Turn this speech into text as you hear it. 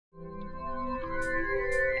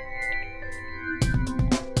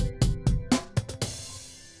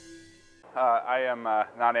I am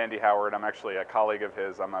not Andy Howard. I'm actually a colleague of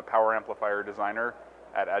his. I'm a power amplifier designer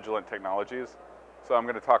at Agilent Technologies. So I'm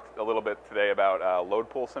going to talk a little bit today about load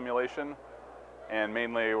pull simulation. And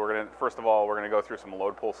mainly, first of all, we're going to go through some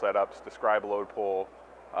load pull setups, describe load pull,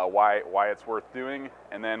 why it's worth doing,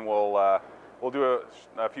 and then we'll do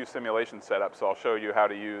a few simulation setups. So I'll show you how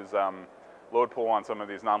to use load pull on some of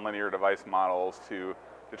these nonlinear device models to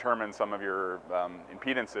determine some of your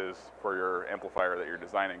impedances for your amplifier that you're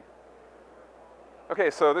designing. Okay,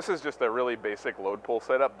 so this is just a really basic load pull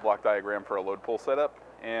setup, block diagram for a load pull setup.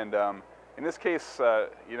 And in this case,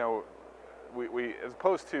 you know, we as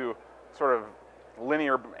opposed to sort of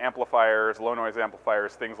linear amplifiers, low noise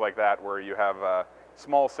amplifiers, things like that, where you have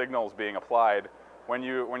small signals being applied, when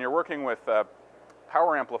you're working with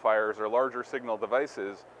power amplifiers or larger signal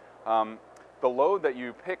devices, the load that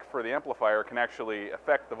you pick for the amplifier can actually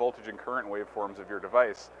affect the voltage and current waveforms of your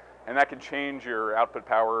device, and that can change your output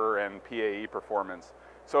power and PAE performance.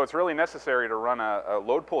 So it's really necessary to run a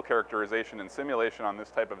load pull characterization and simulation on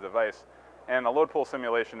this type of device. And a load pull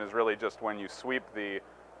simulation is really just when you sweep the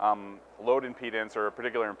load impedance or a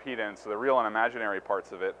particular impedance, the real and imaginary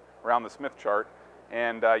parts of it, around the Smith chart,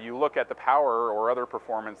 and you look at the power or other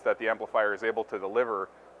performance that the amplifier is able to deliver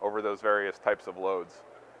over those various types of loads.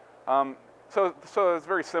 So it's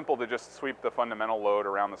very simple to just sweep the fundamental load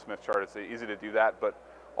around the Smith chart. It's easy to do that, but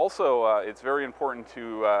also it's very important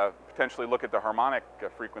to potentially look at the harmonic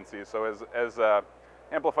frequencies. So as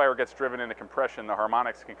amplifier gets driven into compression, the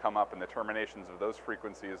harmonics can come up and the terminations of those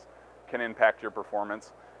frequencies can impact your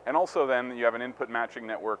performance. And also then you have an input matching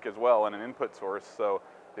network as well and an input source. So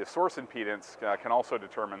the source impedance can also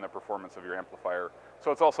determine the performance of your amplifier.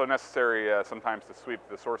 So it's also necessary sometimes to sweep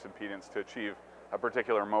the source impedance to achieve a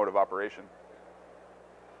particular mode of operation.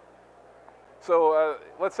 So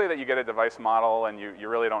let's say that you get a device model and you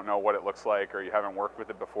really don't know what it looks like or you haven't worked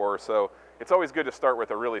with it before. So it's always good to start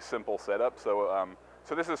with a really simple setup. So,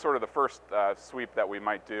 so this is sort of the first sweep that we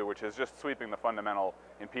might do, which is just sweeping the fundamental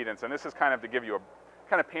impedance. And this is kind of to give you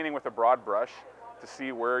kind of painting with a broad brush to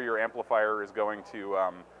see where your amplifier is going to,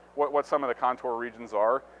 what some of the contour regions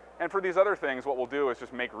are. And for these other things, what we'll do is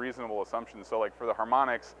just make reasonable assumptions. So like for the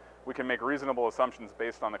harmonics, we can make reasonable assumptions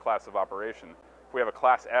based on the class of operation. If we have a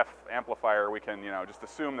class F amplifier, we can just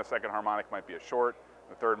assume the second harmonic might be a short,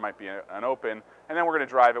 the third might be an open, and then we're going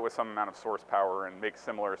to drive it with some amount of source power and make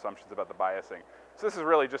similar assumptions about the biasing. So this is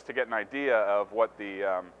really just to get an idea of what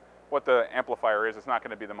the amplifier is. It's not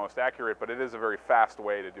going to be the most accurate, but it is a very fast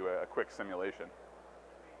way to do a quick simulation.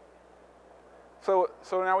 So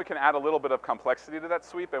now we can add a little bit of complexity to that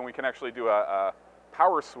sweep, and we can actually do a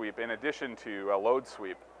power sweep in addition to a load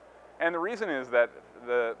sweep. And the reason is that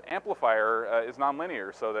the amplifier is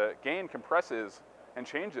nonlinear, so the gain compresses and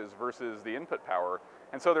changes versus the input power.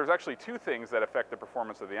 And so there's actually two things that affect the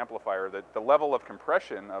performance of the amplifier: the level of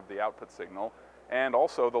compression of the output signal and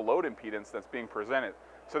also the load impedance that's being presented.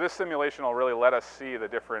 So this simulation will really let us see the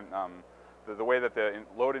different, the way that the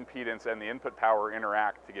load impedance and the input power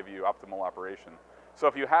interact to give you optimal operation. So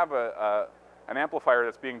if you have an amplifier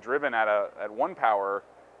that's being driven at one power,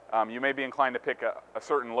 you may be inclined to pick a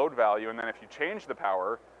certain load value, and then if you change the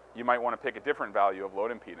power, you might want to pick a different value of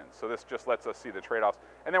load impedance. So this just lets us see the trade-offs.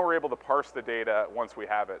 And then we're able to parse the data once we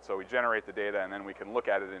have it. So we generate the data, and then we can look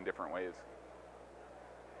at it in different ways.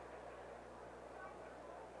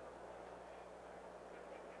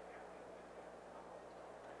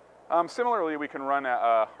 Similarly, we can run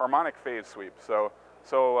a harmonic phase sweep. So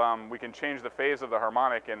we can change the phase of the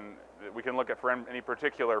harmonic, and we can look at for any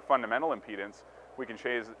particular fundamental impedance. We can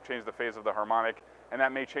change the phase of the harmonic, and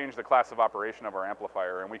that may change the class of operation of our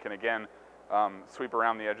amplifier. And we can again sweep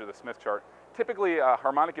around the edge of the Smith chart. Typically,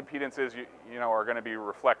 harmonic impedances are going to be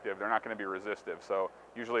reflective. They're not going to be resistive. So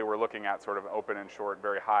usually we're looking at sort of open and short,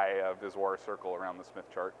 very high Visoire circle around the Smith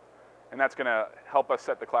chart, and that's going to help us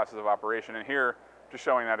set the classes of operation. And here, just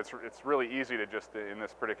showing that it's really easy to just, in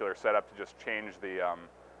this particular setup, to just change the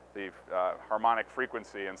harmonic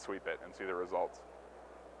frequency and sweep it and see the results.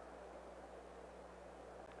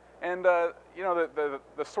 And the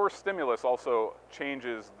source stimulus also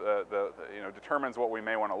changes determines what we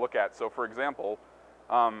may want to look at. So for example,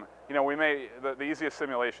 the easiest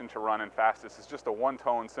simulation to run and fastest is just a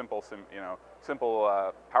one-tone simple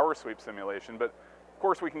power sweep simulation. But of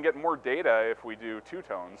course, we can get more data if we do two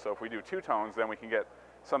tones. So if we do two tones, then we can get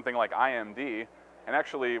something like IMD. And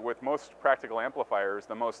actually, with most practical amplifiers,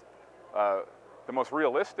 the most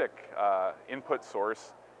realistic input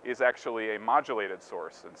source is actually a modulated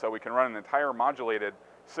source. And so we can run an entire modulated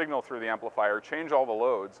signal through the amplifier, change all the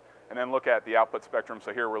loads, and then look at the output spectrum.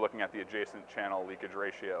 So here we're looking at the adjacent channel leakage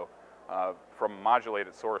ratio from a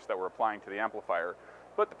modulated source that we're applying to the amplifier.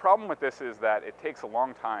 But the problem with this is that it takes a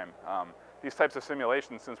long time. These types of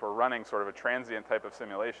simulations, since we're running sort of a transient type of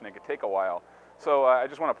simulation, it could take a while. So I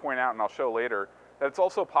just want to point out, and I'll show later, that it's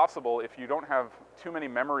also possible if you don't have too many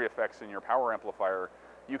memory effects in your power amplifier,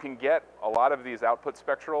 you can get a lot of these output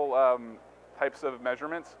spectral types of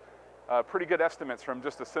measurements, pretty good estimates from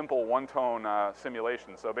just a simple one-tone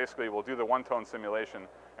simulation. So basically we'll do the one-tone simulation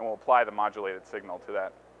and we'll apply the modulated signal to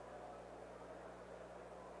that.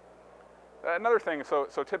 Another thing, so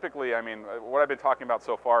typically, I mean, what I've been talking about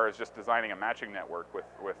so far is just designing a matching network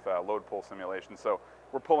with load pull simulation. So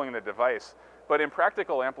we're pulling the device. But in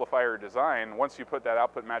practical amplifier design, once you put that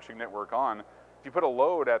output matching network on, if you put a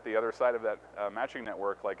load at the other side of that matching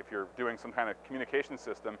network, like if you're doing some kind of communication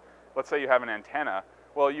system, let's say you have an antenna,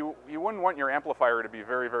 well, you wouldn't want your amplifier to be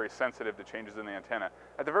very, very sensitive to changes in the antenna.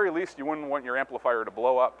 At the very least, you wouldn't want your amplifier to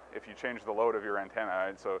blow up if you change the load of your antenna.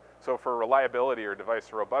 Right? So for reliability or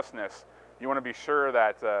device robustness, you want to be sure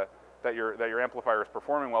that your amplifier is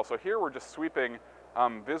performing well. So here we're just sweeping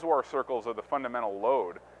Viswar circles of the fundamental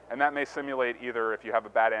load, and that may simulate either if you have a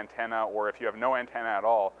bad antenna or if you have no antenna at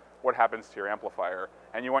all, what happens to your amplifier.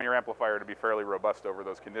 And you want your amplifier to be fairly robust over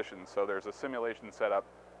those conditions. So there's a simulation setup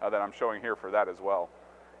that I'm showing here for that as well.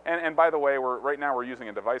 And by the way, right now we're using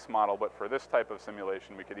a device model, but for this type of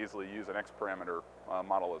simulation, we could easily use an X parameter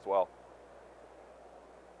model as well.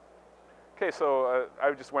 Okay, so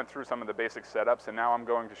I just went through some of the basic setups, and now I'm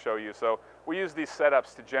going to show you. So we use these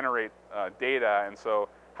setups to generate data, and so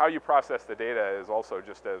how you process the data is also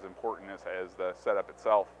just as important as the setup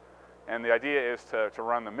itself. And the idea is to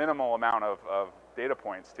run the minimal amount of data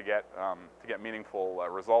points to get meaningful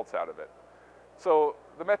results out of it. So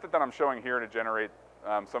the method that I'm showing here to generate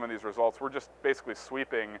some of these results, we're just basically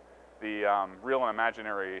sweeping the real and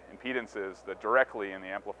imaginary impedances directly in the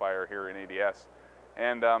amplifier here in ADS.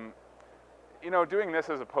 And you know, doing this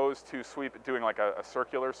as opposed to doing like a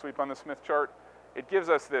circular sweep on the Smith chart, it gives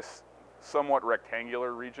us this somewhat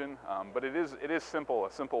rectangular region, but it is simple,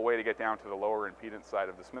 a simple way to get down to the lower impedance side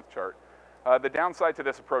of the Smith chart. The downside to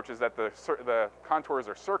this approach is that the contours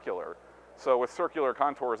are circular. So with circular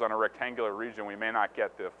contours on a rectangular region, we may not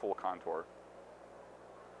get the full contour.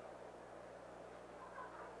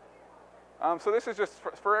 So this is just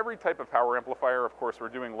for every type of power amplifier. Of course, we're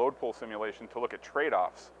doing load pull simulation to look at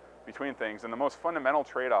trade-offs between things, and the most fundamental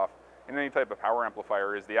trade-off in any type of power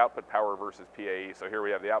amplifier is the output power versus PAE. So here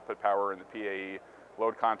we have the output power and the PAE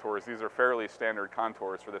load contours. These are fairly standard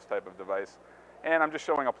contours for this type of device. And I'm just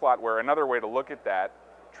showing a plot where another way to look at that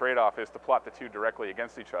trade-off is to plot the two directly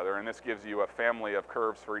against each other, and this gives you a family of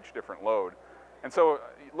curves for each different load. And so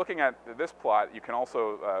looking at this plot, you can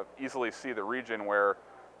also easily see the region where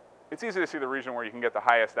it's easy to see the region where you can get the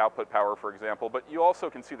highest output power, for example, but you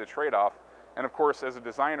also can see the trade-off. And of course, as a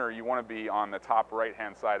designer, you want to be on the top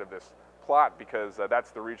right-hand side of this plot because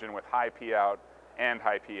that's the region with high P out and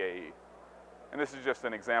high PAE. And this is just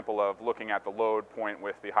an example of looking at the load point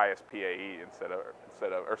with the highest PAE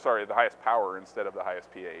the highest power instead of the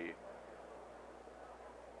highest PAE.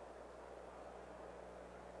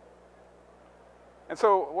 And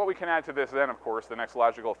so what we can add to this then, of course, the next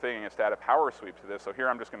logical thing is to add a power sweep to this. So here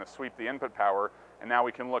I'm just going to sweep the input power, and now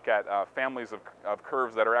we can look at families of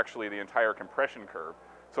curves that are actually the entire compression curve.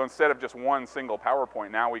 So instead of just one single power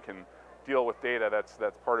point, now we can deal with data that's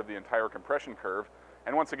part of the entire compression curve.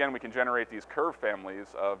 And once again, we can generate these curve families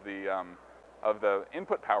of the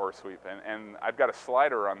input power sweep. And I've got a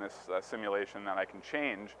slider on this simulation that I can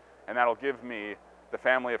change, and that'll give me the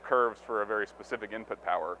family of curves for a very specific input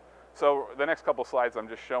power. So the next couple slides, I'm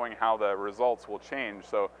just showing how the results will change.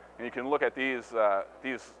 So and you can look at these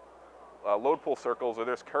load pull circles or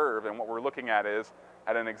this curve, and what we're looking at is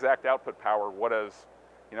at an exact output power, what is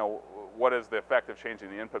the effect of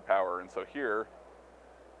changing the input power? And so here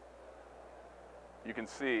you can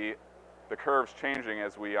see the curves changing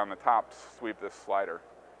as we on the top sweep this slider.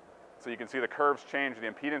 So you can see the curves change. The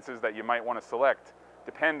impedances that you might want to select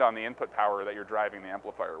depend on the input power that you're driving the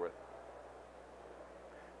amplifier with.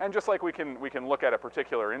 And just like we can look at a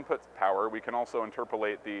particular input power, we can also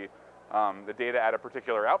interpolate the data at a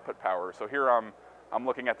particular output power. So here I'm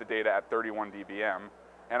looking at the data at 31 dBm,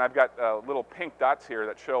 and I've got little pink dots here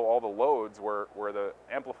that show all the loads where the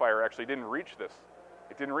amplifier actually didn't reach this.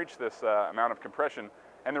 It didn't reach this amount of compression,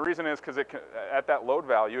 and the reason is because at that load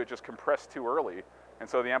value it just compressed too early, and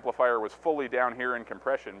so the amplifier was fully down here in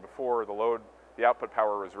compression before the output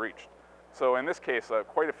power was reached. So in this case,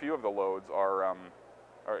 quite a few of the loads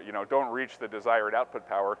don't reach the desired output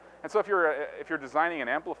power. And so if you're designing an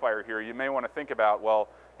amplifier here, you may want to think about, well,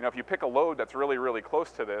 if you pick a load that's really, really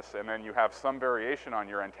close to this, and then you have some variation on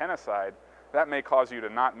your antenna side, that may cause you to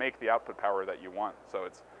not make the output power that you want. So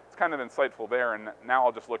it's kind of insightful there, and now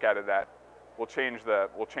I'll just look at it at, we'll change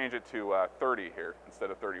it to 30 here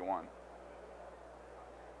instead of 31.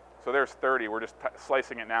 So there's 30, we're just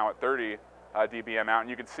slicing it now at 30 dBm out,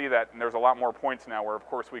 and you can see that there's a lot more points now where of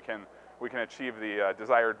course we can achieve the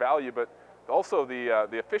desired value, but also the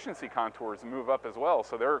efficiency contours move up as well,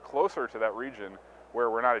 so they're closer to that region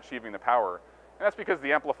where we're not achieving the power. And that's because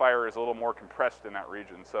the amplifier is a little more compressed in that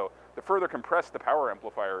region. So the further compressed the power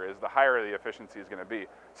amplifier is, the higher the efficiency is going to be.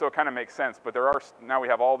 So it kind of makes sense, but now we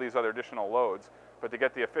have all these other additional loads, but to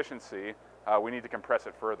get the efficiency, we need to compress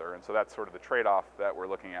it further, and so that's sort of the trade-off that we're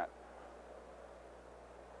looking at.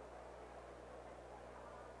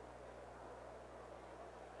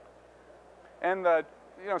 And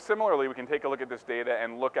similarly, we can take a look at this data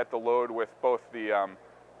and look at the load with both the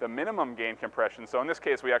minimum gain compression. So in this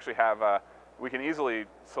case, we actually have we can easily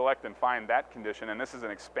select and find that condition, and this is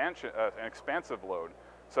an expansive load.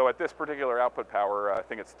 So at this particular output power, I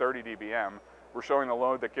think it's 30 dBm, we're showing the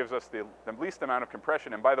load that gives us the least amount of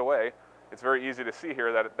compression. And by the way, it's very easy to see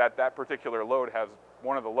here that particular load has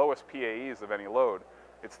one of the lowest PAEs of any load.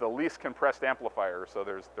 It's the least compressed amplifier, so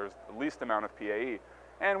there's the least amount of PAE.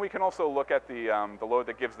 And we can also look at the load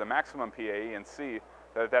that gives the maximum PAE and see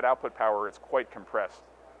that output power is quite compressed.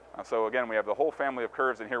 So again, we have the whole family of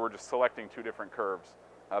curves, and here we're just selecting two different curves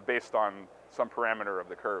based on some parameter of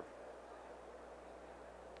the curve.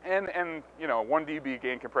 And 1 dB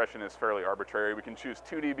gain compression is fairly arbitrary. We can choose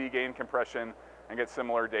 2 dB gain compression and get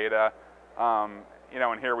similar data.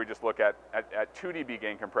 And here we just look at 2 dB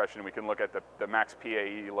gain compression. We can look at the max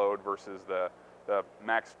PAE load versus the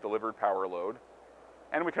max delivered power load.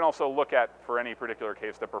 And we can also look at, for any particular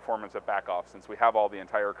case, the performance at backoff, since we have all the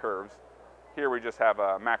entire curves. Here we just have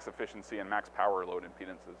a max efficiency and max power load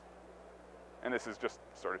impedances. And this is just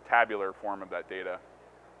sort of tabular form of that data.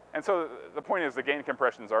 And so the point is the gain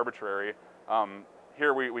compression is arbitrary.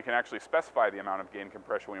 Here we can actually specify the amount of gain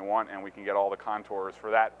compression we want, and we can get all the contours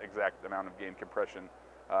for that exact amount of gain compression.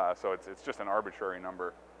 So it's just an arbitrary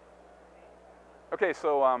number. Okay,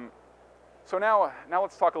 so now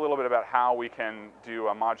let's talk a little bit about how we can do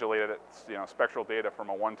a modulated spectral data from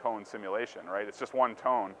a one-tone simulation, right? It's just one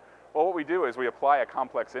tone. Well, what we do is we apply a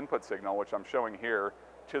complex input signal, which I'm showing here,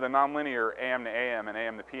 to the nonlinear AM to AM and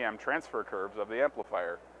AM to PM transfer curves of the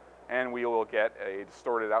amplifier, and we will get a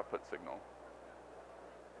distorted output signal,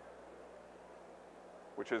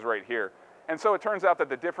 which is right here. And so it turns out that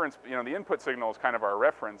the difference, the input signal is kind of our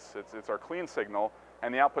reference, it's our clean signal,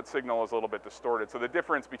 and the output signal is a little bit distorted. So the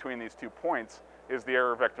difference between these 2 points is the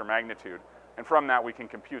error vector magnitude, and from that we can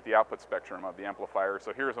compute the output spectrum of the amplifier.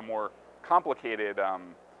 So here's a more complicated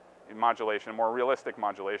modulation, more realistic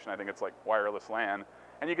modulation. I think it's like wireless LAN.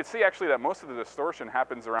 And you can see actually that most of the distortion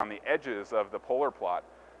happens around the edges of the polar plot.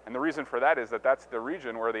 And the reason for that is that that's the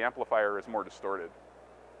region where the amplifier is more distorted.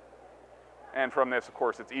 And from this, of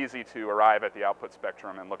course, it's easy to arrive at the output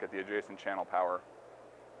spectrum and look at the adjacent channel power.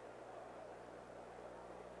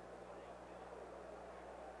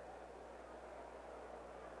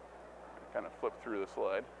 Kind of flip through the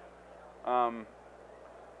slide.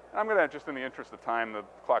 I'm going to, just in the interest of time, the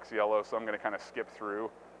clock's yellow, so I'm going to kind of skip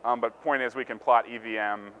through. But point is, we can plot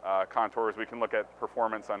EVM contours. We can look at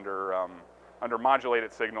performance under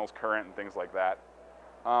modulated signals, current, and things like that.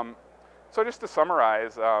 So just to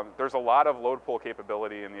summarize, there's a lot of load pull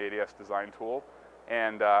capability in the ADS design tool,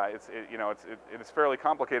 and it's fairly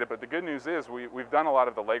complicated. But the good news is we've done a lot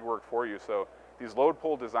of the legwork for you. So these load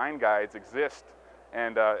pull design guides exist.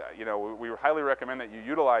 And we highly recommend that you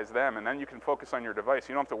utilize them, and then you can focus on your device.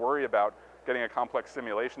 You don't have to worry about getting a complex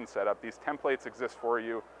simulation set up. These templates exist for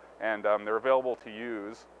you, and they're available to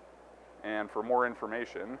use. And for more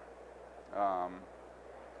information,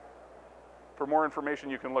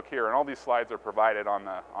 you can look here, and all these slides are provided on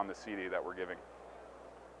the CD that we're giving.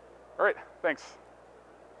 All right, thanks.